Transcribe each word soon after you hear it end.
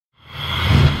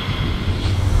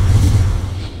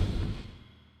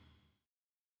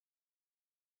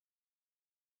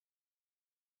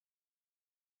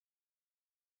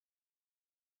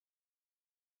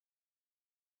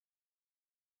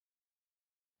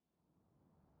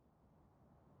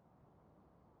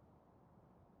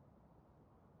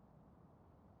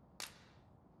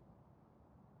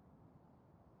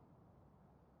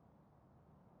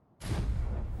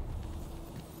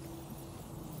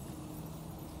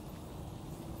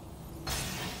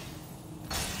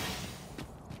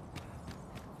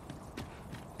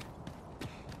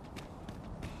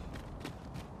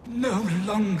No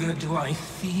longer do I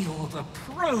feel the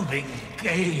probing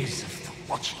gaze of the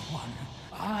Watching One.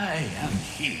 I am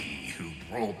he who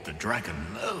brought the dragon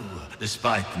low,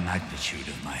 despite the magnitude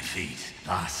of my feat.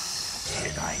 Thus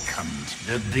did I come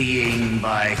to the being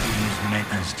by whose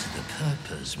meant as to the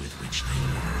purpose with which they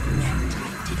were meant.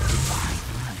 I did divine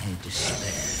my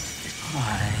despair.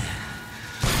 I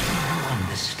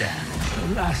understand.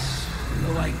 Alas,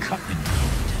 though I cut in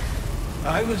mind,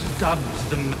 I was dubbed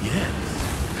the... Yes.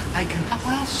 I can...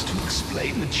 How else to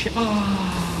explain the Fulton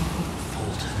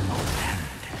Moorland.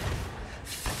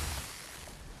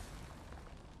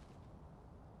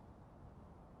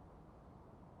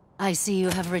 I see you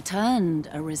have returned,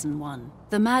 Arisen One.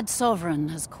 The Mad Sovereign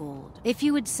has called. If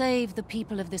you would save the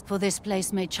people of this... For this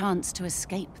place may chance to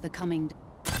escape the coming...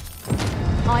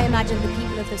 I imagine the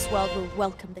people of this world will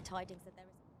welcome the tidings that there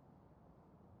is...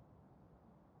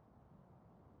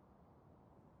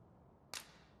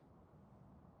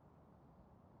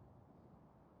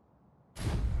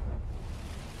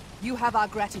 You have our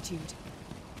gratitude.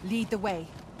 Lead the way.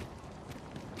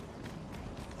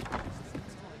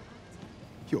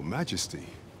 Your Majesty,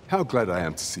 how glad I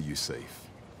am to see you safe.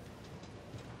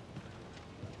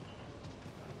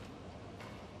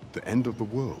 The end of the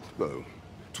world, though,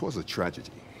 'twas a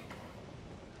tragedy.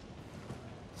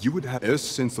 You would have, ever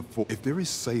since the fall, if there is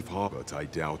safe harbor, I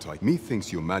doubt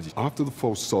methinks your Majesty, after the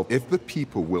fall solved, if the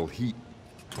people will heed...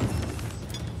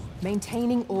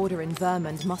 Maintaining order in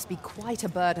Vermont must be quite a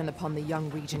burden upon the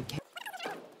young Regentkin.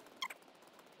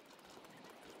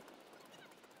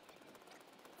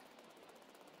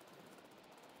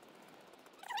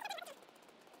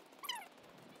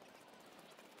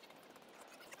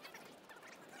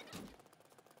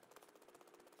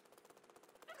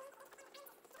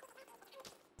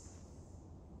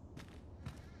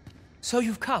 So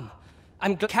you've come.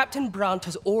 I'm glad Captain Brant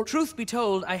has all... Truth be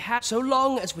told, I have... So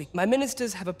long as my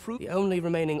ministers have approved the only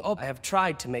remaining I have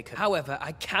tried to make her. However,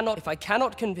 I cannot... If I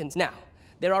cannot convince... Now,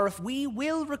 there are... If we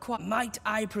will require... Might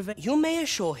I prevent... You may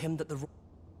assure him that the...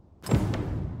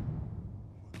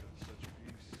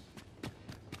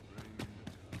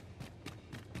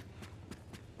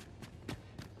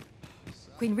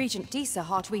 Queen Regent Disa,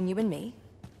 between you and me.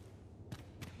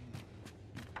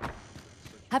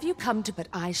 Have you come to... But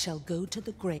I shall go to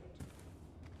the grave.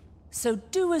 So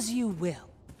do as you will.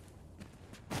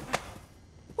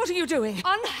 What are you doing?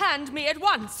 Unhand me at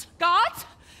once! Guards!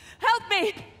 Help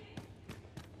me!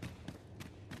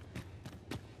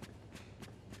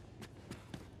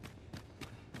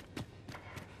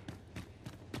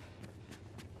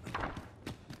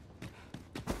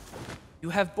 You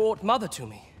have brought Mother to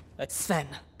me. Sven.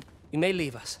 You may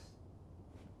leave us.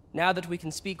 Now that we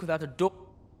can speak without a door...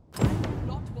 I know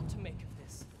not what to make of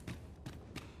this.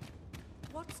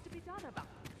 What's to be done about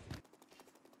it?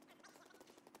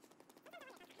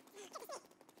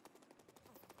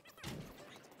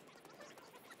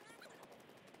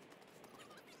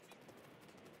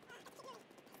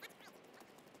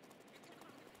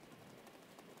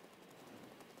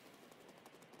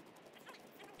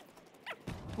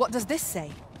 What does this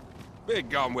say? Be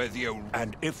gone with you.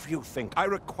 And if you think I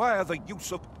require the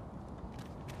use of...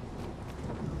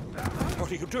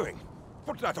 What are you doing?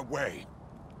 Put that away.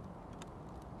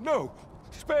 No!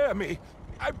 Spare me!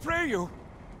 I pray you!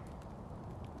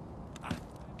 I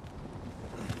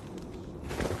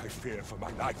fear for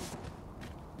my life.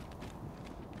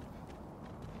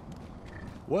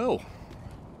 Well,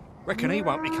 reckon he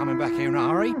won't be coming back here in a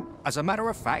hurry. As a matter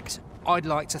of fact, I'd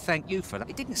like to thank you for that.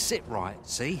 It didn't sit right,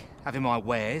 see? Having my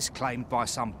wares claimed by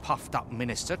some puffed-up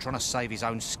minister trying to save his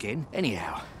own skin.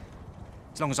 Anyhow,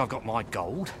 as long as I've got my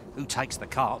gold, who takes the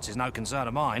carts is no concern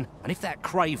of mine. And if that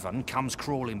craven comes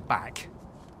crawling back,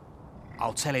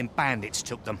 I'll tell him bandits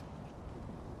took them.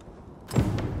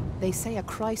 They say a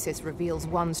crisis reveals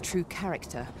one's true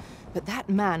character, but that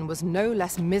man was no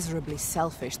less miserably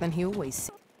selfish than he always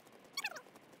seemed.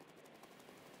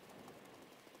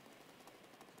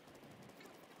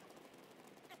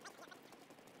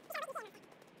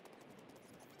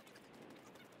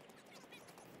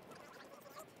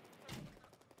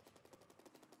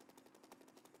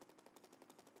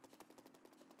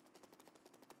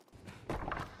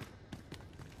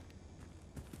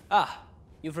 Ah,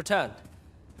 you've returned.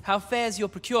 How fares your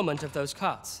procurement of those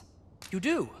carts? You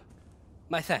do?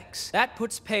 My thanks. That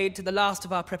puts paid to the last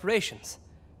of our preparations.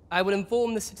 I will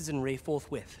inform the citizenry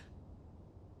forthwith.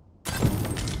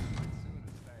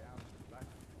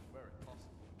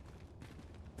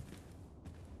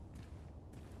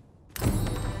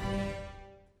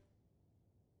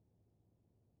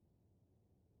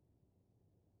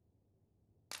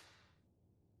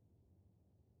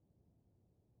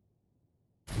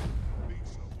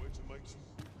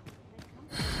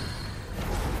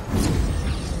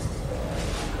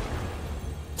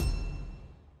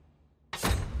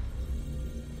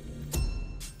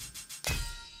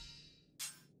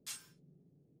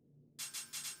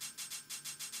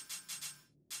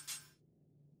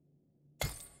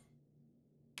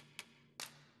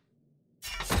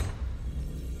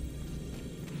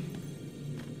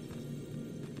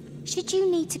 Should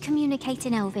you need to communicate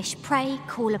in Elvish, pray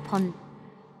call upon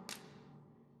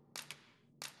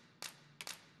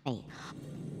me.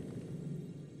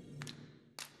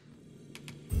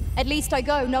 At least I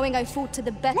go, knowing I fought to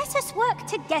the best. Let us work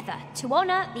together to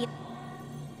honor the...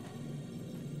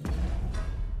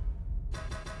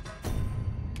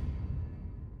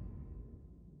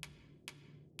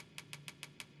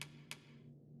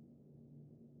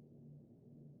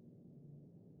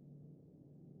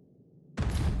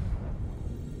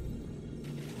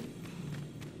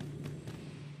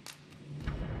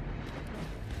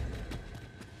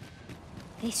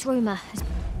 This rumor has...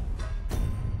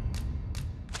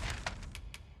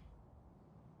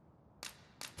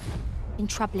 been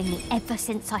troubling me ever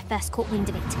since I first caught wind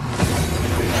of it.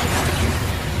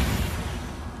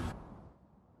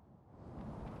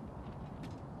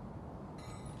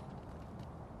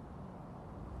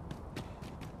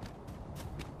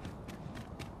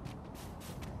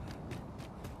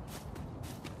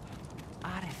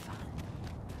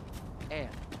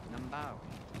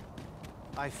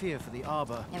 I fear for the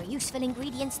arbor. There are useful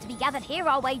ingredients to be gathered here,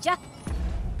 I'll wager.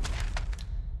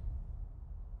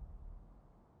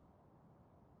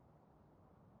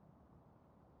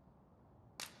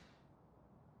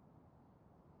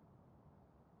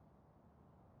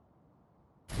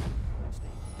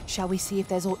 Shall we see if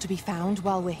there's aught to be found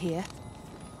while we're here?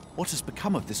 What has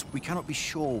become of this? We cannot be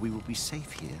sure we will be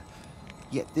safe here.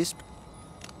 Yet this...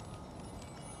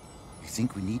 You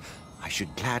think we need... I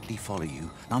should gladly follow you.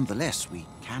 Nonetheless, we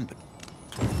can but...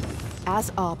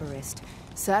 As arborist,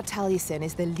 Sir Taliesin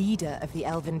is the leader of the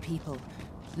elven people.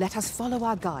 Let us follow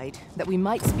our guide, that we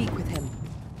might speak with him.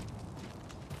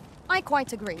 I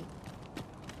quite agree.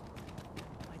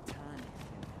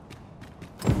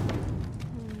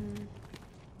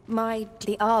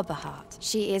 The Arbor Heart.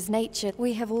 She is nature.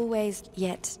 We have always,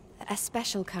 yet, a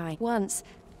special kind. Once,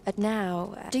 but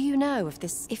now, do you know of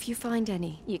this, if you find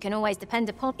any? You can always depend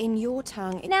upon... In your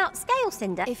tongue... Now, Scale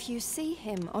Cinder... If you see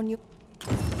him on your...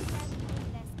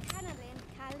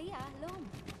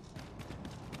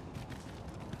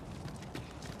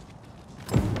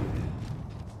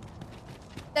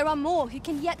 There are more who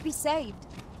can yet be saved.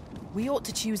 We ought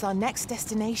to choose our next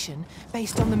destination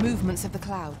based on the movements of the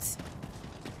clouds.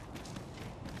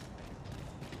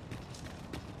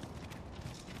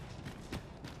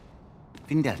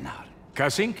 Findelnar.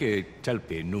 Kasinke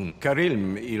telpi nun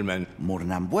karilm ilmen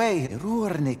Mornambue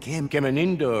ruorne kem...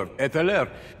 kemenindor eteler.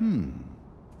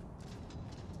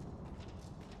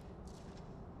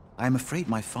 I am afraid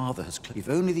my father has... If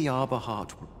only the Arbor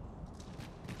Heart were...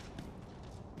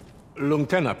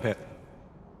 Lungtena pelit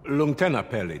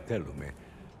elume.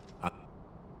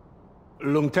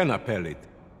 Lungtena pelit.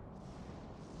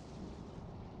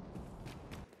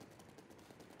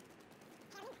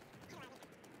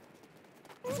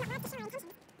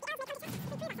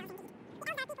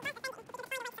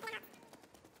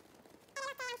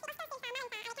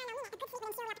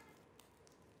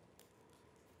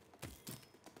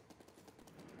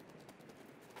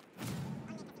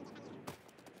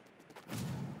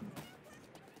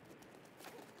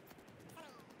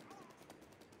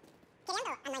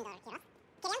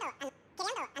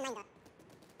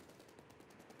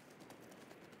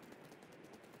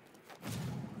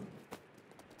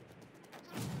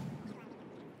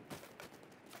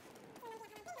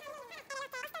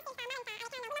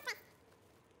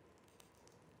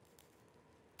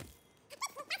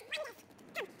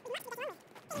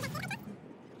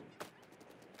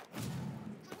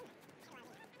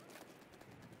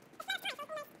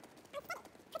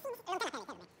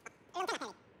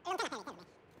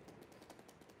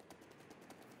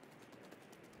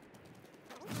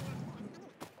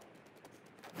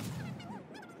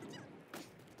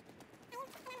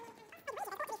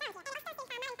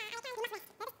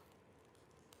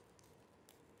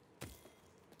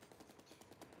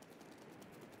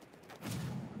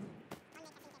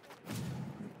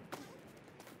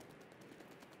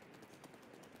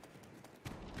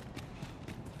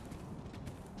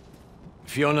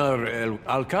 Fionar el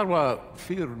alcarwa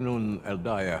fir nun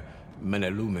eldaya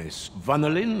menelumis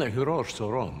vanelin huror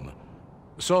soron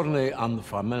sorne an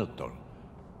fameltol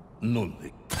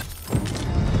nulli.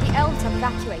 The elves have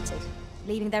evacuated,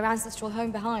 leaving their ancestral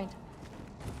home behind.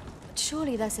 But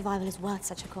surely their survival is worth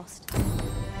such a cost.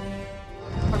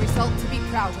 A result to be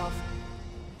proud of.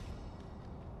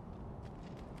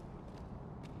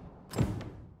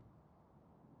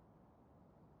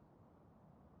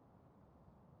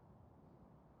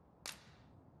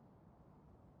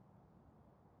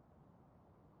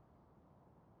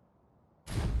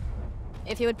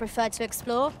 If you would prefer to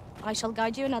explore, I shall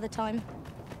guide you another time.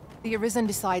 The Arisen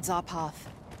decides our path.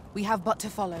 We have but to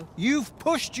follow. You've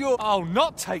pushed your... I'll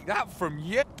not take that from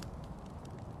you.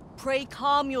 Pray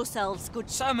calm yourselves, good...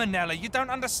 Sir Manella, you don't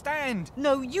understand.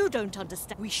 No, you don't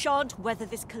understand. We shan't weather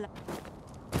this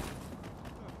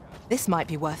This might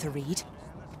be worth a read.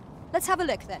 Let's have a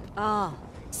look then. Ah,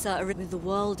 sir, with the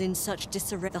world in such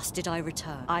disarray, thus did I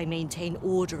return. I maintain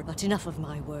order, but enough of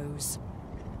my woes.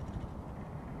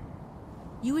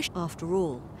 You wish, after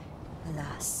all,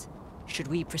 alas, should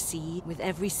we proceed with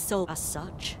every soul as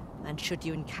such, and should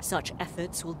you encounter such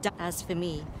efforts will as for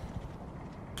me.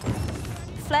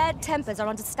 Flared tempers are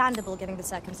understandable given the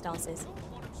circumstances.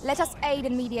 Let us aid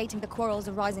in mediating the quarrels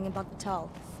arising in Bagbatal.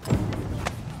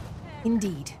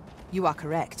 Indeed, you are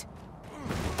correct.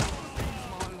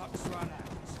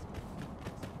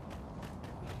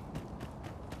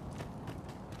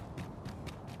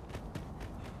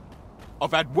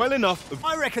 I've had well enough of...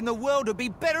 I reckon the world would be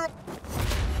better...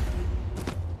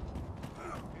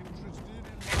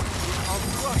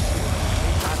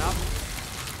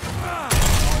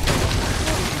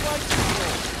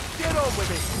 Get on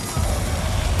with it!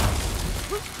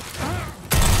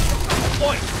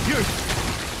 Oi, you!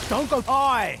 Don't go...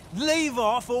 Aye! Leave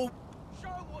off or... Show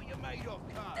what you're made of,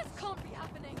 Carl. This can't be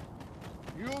happening.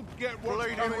 You'll get what's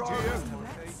coming to you.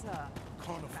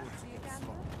 Can't afford it.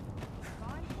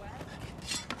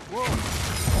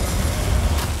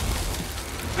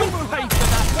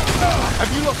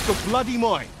 Have you lost your bloody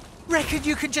mind? Reckon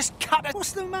you can just cut it?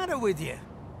 What's the matter with you?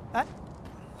 Huh?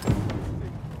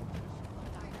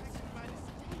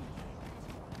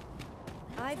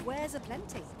 I've wares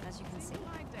aplenty, as you can see.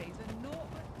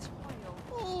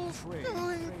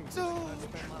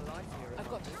 I've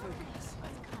got to focus.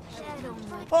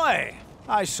 Oi!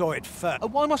 I saw it first.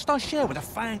 Why must I share with a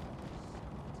fan?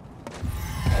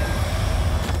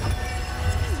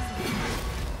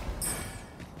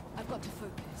 I've got to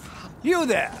focus. You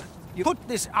there! You put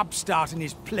this upstart in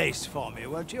his place for me,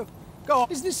 won't you? Go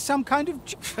on. Is this some kind of...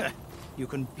 You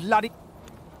can bloody...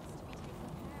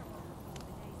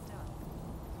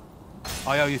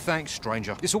 I owe you thanks,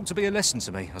 stranger. This ought to be a lesson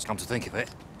to me, I've come to think of it.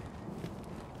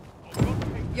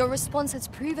 Your response has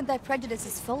proven their prejudice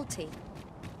is faulty.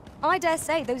 I dare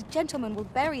say those gentlemen will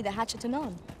bury the hatchet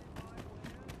anon.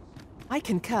 I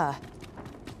concur.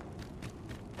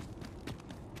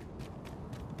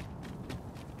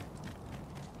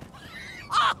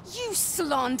 Ah! You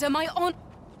slander my honor!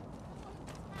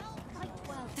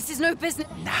 This is no business.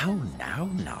 Now,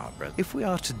 Narborough. If we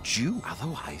are to do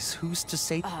otherwise, who's to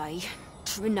say... Aye,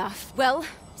 true enough. Well,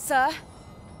 sir,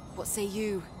 what say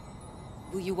you?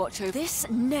 Will you watch over this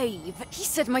knave? He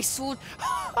said my sword...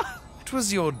 It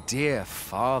was your dear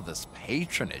father's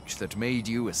patronage that made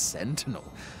you a sentinel,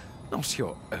 not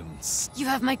your own... You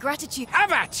have my gratitude.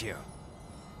 Have at you!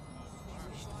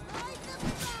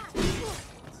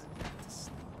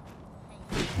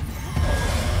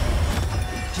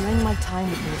 During my time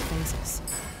with the Rothias,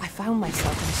 I found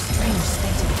myself in a strange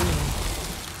state of being.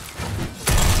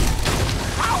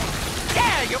 How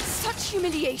dare you! Such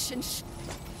humiliation!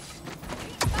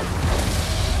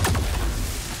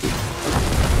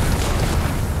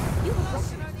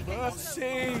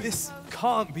 Mercy! This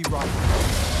can't be right.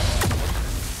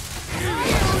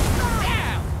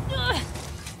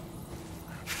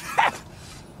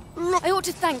 I ought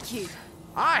to thank you.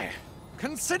 Aye,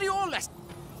 consider your lesson.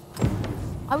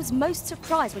 I was most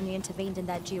surprised when you intervened in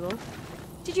that duel.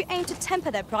 Did you aim to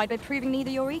temper their pride by proving neither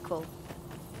your equal?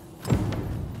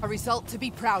 A result to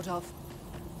be proud of.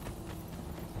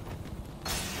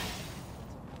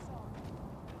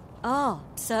 Ah,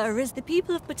 sir, as the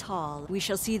people of Batal, we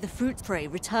shall see the fruit prey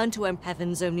return to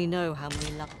heavens only know how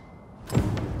many love.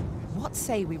 What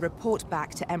say we report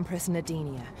back to Empress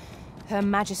Nadinia? Her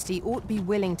Majesty ought be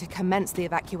willing to commence the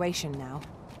evacuation now.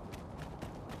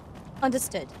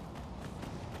 Understood.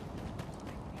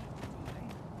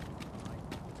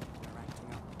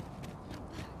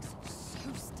 So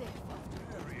stiff.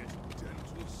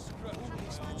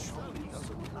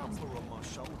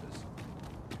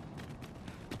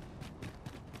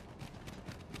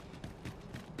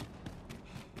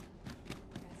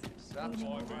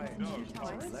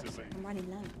 I'm running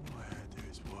low.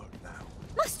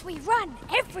 Must we run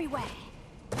everywhere?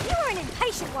 You're an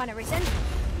impatient one, Arisen.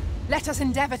 Let us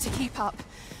endeavor to keep up,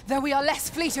 though we are less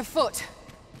fleet of foot.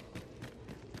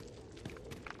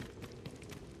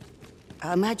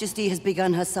 Her Majesty has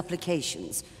begun her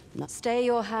supplications. Stay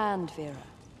your hand, Vera.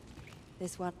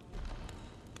 This one.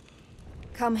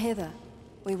 Come hither.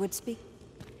 We would speak.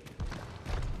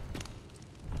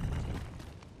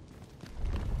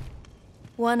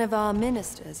 One of our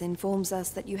ministers informs us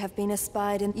that you have been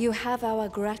espied and you have our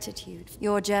gratitude.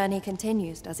 Your journey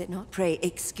continues, does it not? Pray,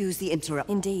 excuse the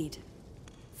interruption. Indeed.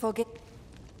 Forget...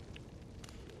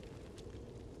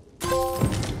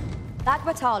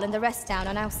 Bagbatal and the rest down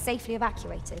are now safely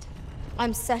evacuated.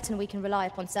 I'm certain we can rely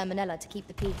upon Sir Manella to keep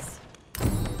the peace.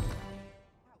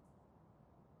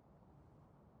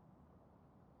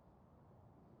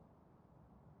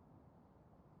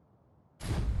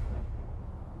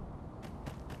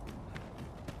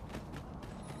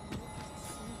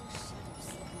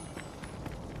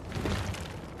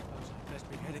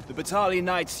 The Battalion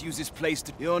Knights use this place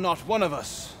to... You're not one of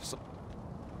us, so...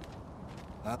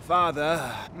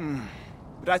 Father...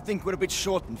 But I think we're a bit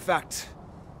short, in fact.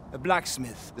 A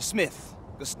blacksmith, the smith.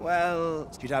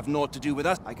 Well, you'd have naught to do with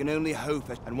us. I can only hope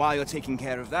that... And while you're taking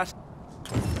care of that...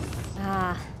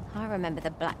 Ah, I remember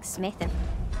the blacksmith and...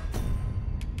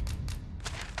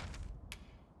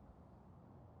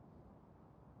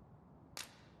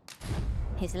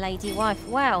 his lady wife.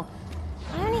 Well,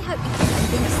 I only hope you can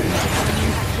convince them to join the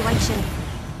evacuation.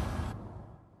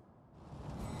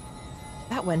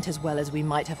 That went as well as we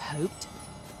might have hoped.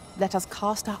 Let us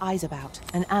cast our eyes about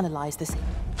and analyze this.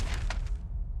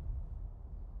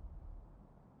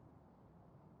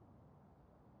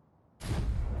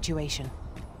 Situation.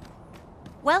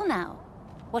 Well now,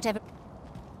 whatever...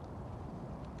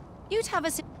 You'd have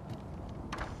a...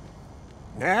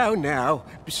 Now.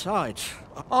 Besides,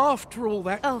 after all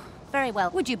that... Oh, very well.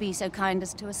 Would you be so kind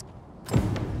as to...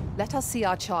 Let us see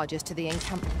our charges to the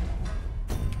encampment.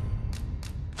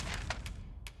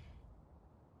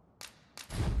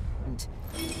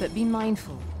 But be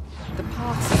mindful. The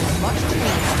path seems much changed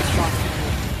since last we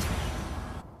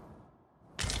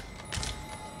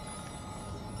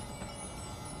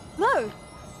walked it. Lo!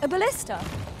 A ballista!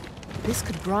 This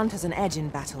could grant us an edge in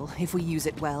battle, if we use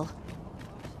it well.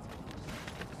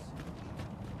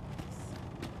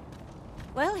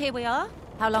 Well, here we are.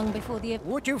 How long before the...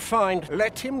 Would you find...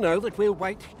 Let him know that we'll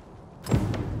wait.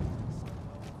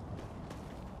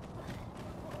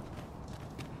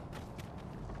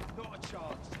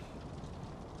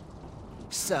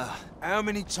 Sir. How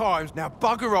many times? Now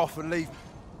bugger off and leave.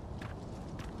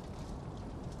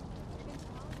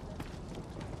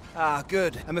 Ah,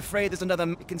 good. I'm afraid there's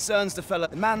another... It concerns the fella.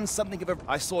 The man's something of a...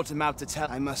 I sought him out to tell.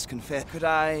 I must confess. Could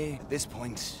I... At this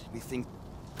point, we think...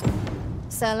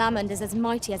 Sir Lamond is as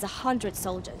mighty as 100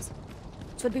 soldiers.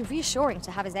 It would be reassuring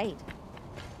to have his aid.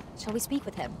 Shall we speak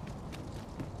with him?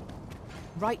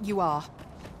 Right you are.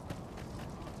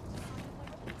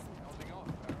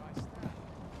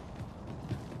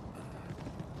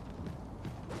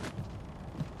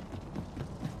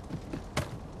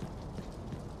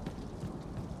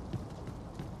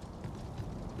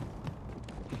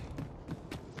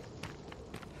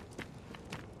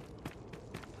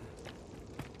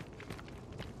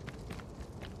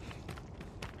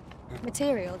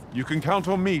 Materials. You can count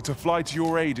on me to fly to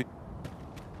your aid.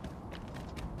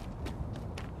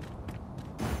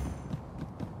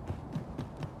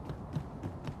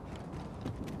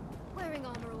 Wearing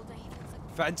armor all day.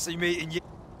 Fancy meeting you.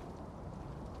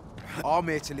 I'm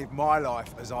here to live my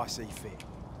life as I see fit.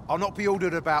 I'll not be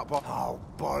ordered about by... Oh,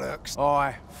 bollocks.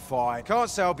 Aye, fine. Can't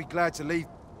say I'll be glad to leave.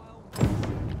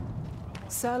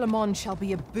 Sir Lamond shall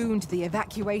be a boon to the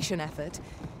evacuation effort.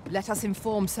 Let us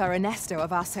inform Sir Ernesto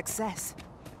of our success.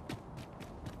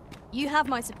 You have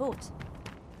my support.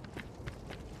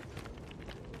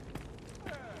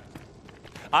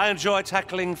 I enjoy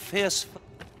tackling fierce...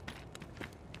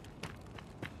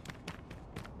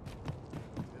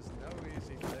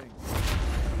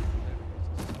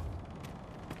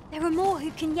 There are more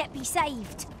who can yet be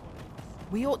saved.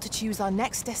 We ought to choose our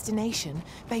next destination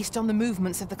based on the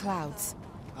movements of the clouds.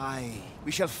 Aye,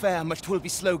 we shall fare much. 'Twill be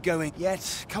slow going,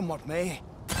 yet come what may.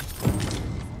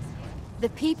 The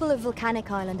people of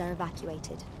Volcanic Island are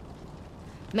evacuated.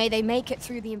 May they make it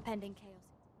through the impending chaos.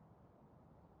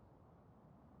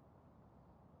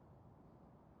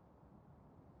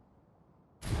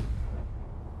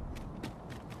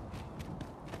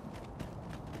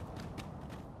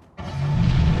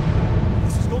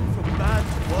 This has gone from bad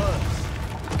to worse.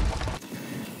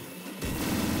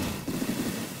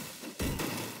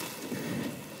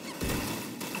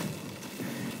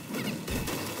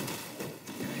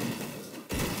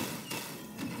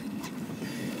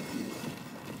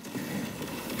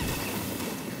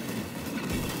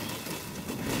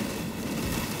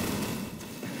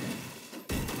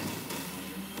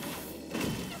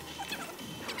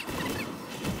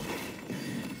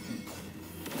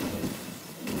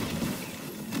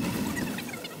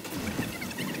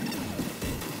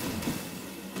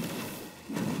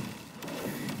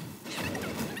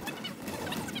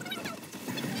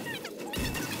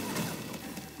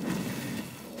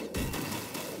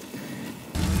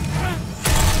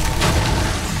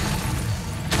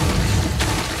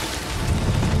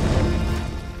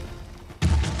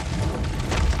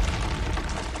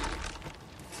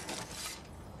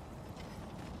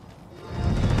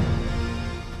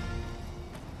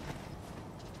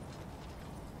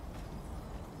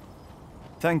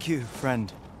 Thank you,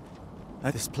 friend.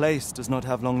 This place does not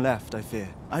have long left, I fear.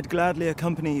 I'd gladly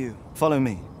accompany you. Follow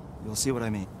me. You'll see what I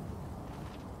mean.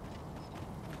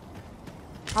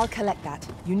 I'll collect that.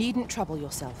 You needn't trouble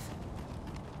yourself.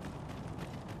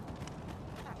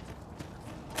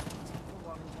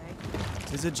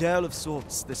 Tis a jail of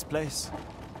sorts, this place.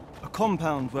 A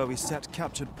compound where we set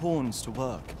captured pawns to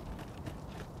work.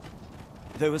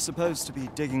 They were supposed to be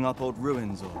digging up old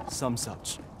ruins or some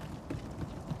such.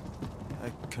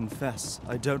 I confess,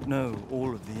 I don't know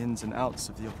all of the ins and outs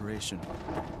of the operation.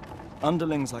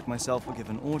 Underlings like myself were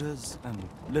given orders, and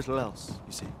little else,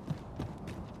 you see.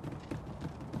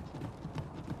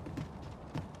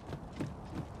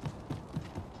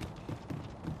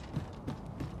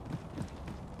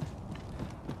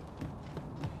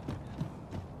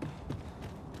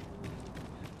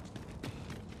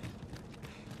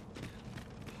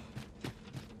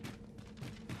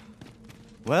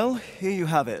 Well, here you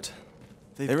have it.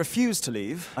 They refuse to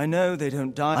leave. I know they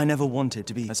don't die. I never wanted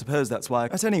to be. I suppose that's why.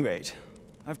 At any rate,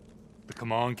 The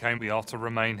command came, we are to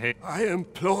remain here. I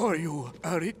implore you,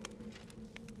 Harry.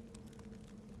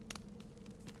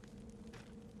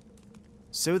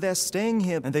 So they're staying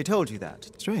here, and they told you that.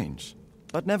 Strange.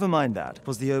 But never mind that. It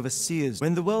was the Overseer's.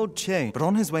 When the world changed, but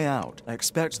on his way out, I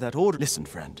expect that order. Listen,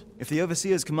 friend. If the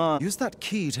Overseer's command, use that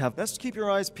key to have. Best keep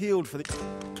your eyes peeled for the.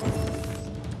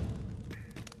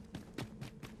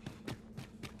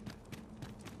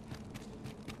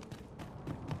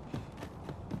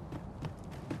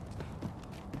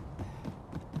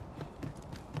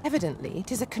 Evidently,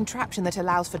 it is a contraption that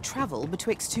allows for travel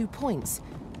betwixt 2 points.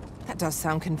 That does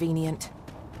sound convenient.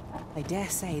 I dare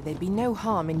say there'd be no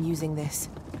harm in using this.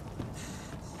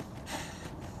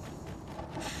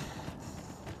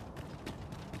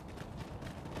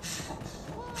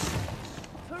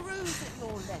 Peruse at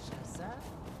your leisure, sir.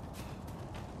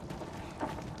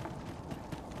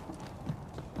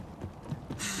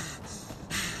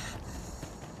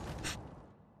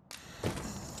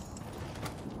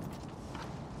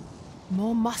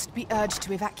 More must be urged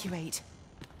to evacuate.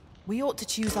 We ought to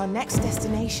choose our next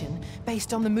destination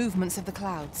based on the movements of the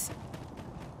clouds.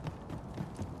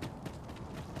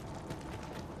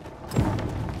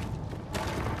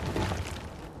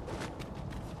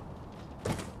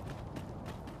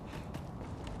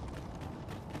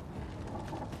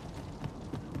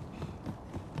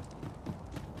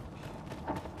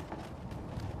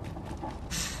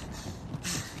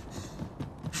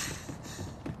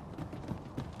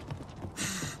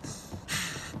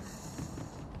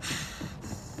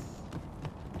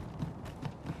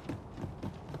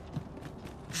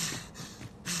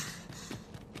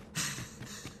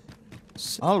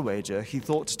 I'll wager he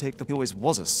thought to take the. He always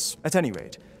was us. At any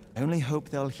rate, I only hope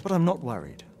they'll. But I'm not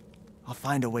worried. I'll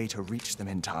find a way to reach them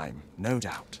in time, no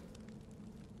doubt.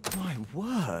 My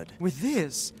word. With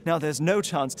this, now there's no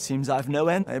chance. Seems I've no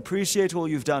end. I appreciate all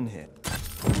you've done here.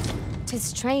 'Tis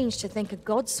strange to think a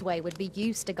god's sway would be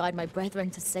used to guide my brethren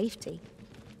to safety,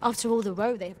 after all the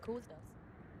woe they have caused us.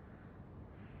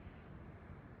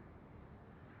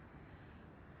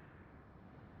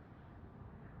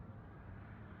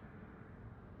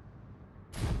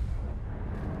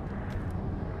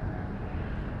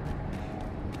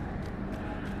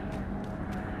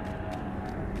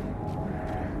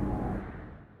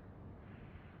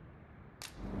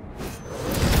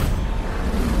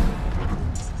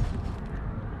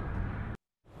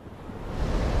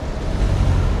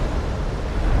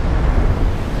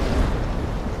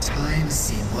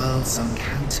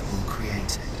 Uncountable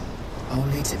created,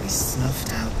 only to be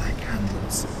snuffed out like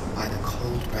candles by the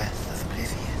cold breath of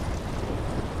oblivion.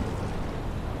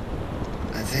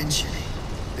 Eventually,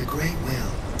 the Great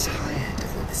Will tired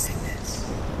of witnessing this.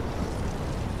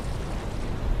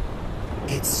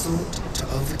 It sought to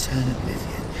overturn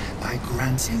oblivion by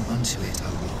granting unto it a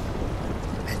role,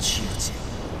 a duty,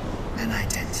 an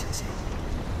identity.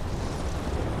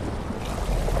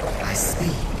 I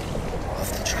speak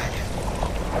of the dragon.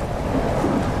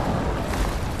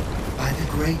 By the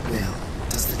Great Will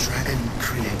does the dragon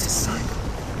create a cycle,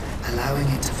 allowing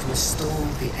it to forestall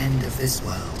the end of this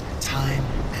world time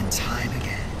and time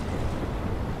again.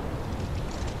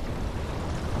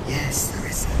 Yes, there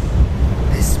is.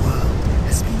 This world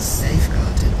has been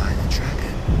safeguarded by the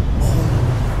dragon all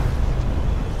along.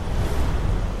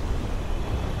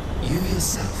 You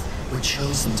yourself were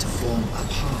chosen to form a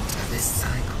part of this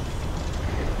cycle.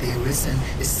 The Arisen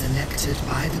is selected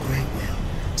by the Great Will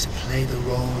to play the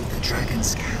role of the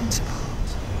dragon's counterpart.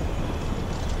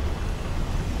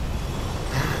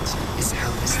 That is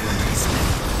how this world is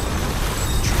made.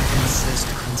 The dragon serves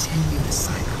to continue the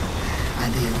cycle,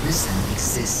 and the Arisen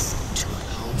exists to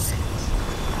oppose it.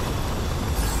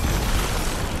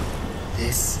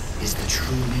 This is the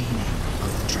true meaning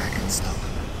of the Dragon's Dogma.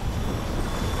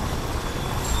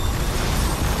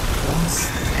 Once,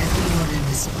 everyone in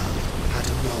this world had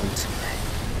a role to play.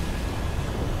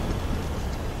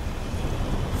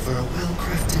 For a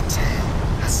well-crafted tale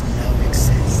has no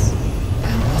excess.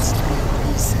 There must be a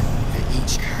reason for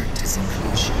each character's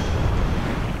inclusion.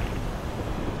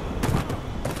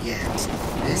 Yet,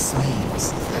 this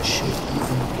means that should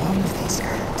even one of these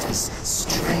characters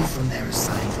stray from their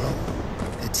assigned role,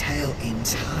 the tale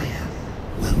entire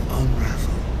will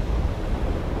unravel.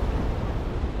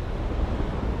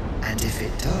 And if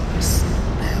it does,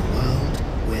 their world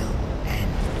will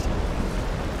end.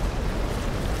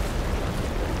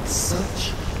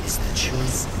 Such is the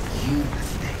choice you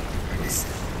have made, Arisen.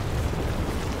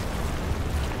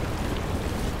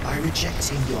 By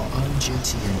rejecting your own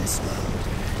duty in this world,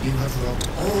 you have robbed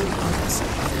all others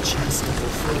of the chance to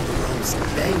fulfill the roles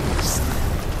they will assign.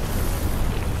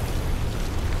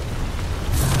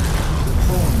 The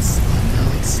pawns are no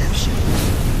exception.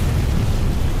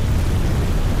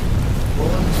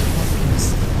 Born with nothingness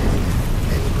of oblivion,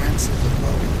 they were granted the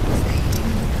role of aiding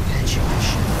in the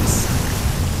perpetuation of the cycle.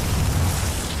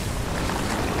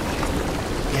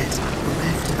 Yet,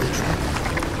 bereft of the dragon,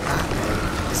 that role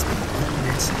has been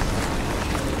unwritten.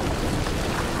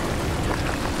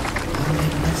 Only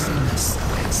nothingness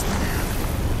awaits them now.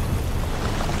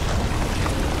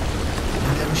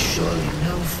 And there is surely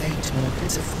no fate more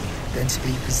pitiful than to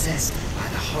be possessed by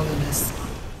the hollowness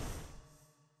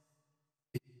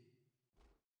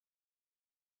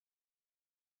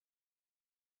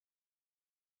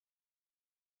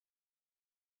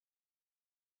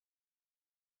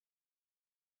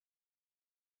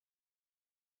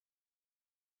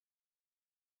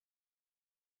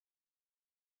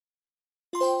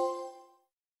You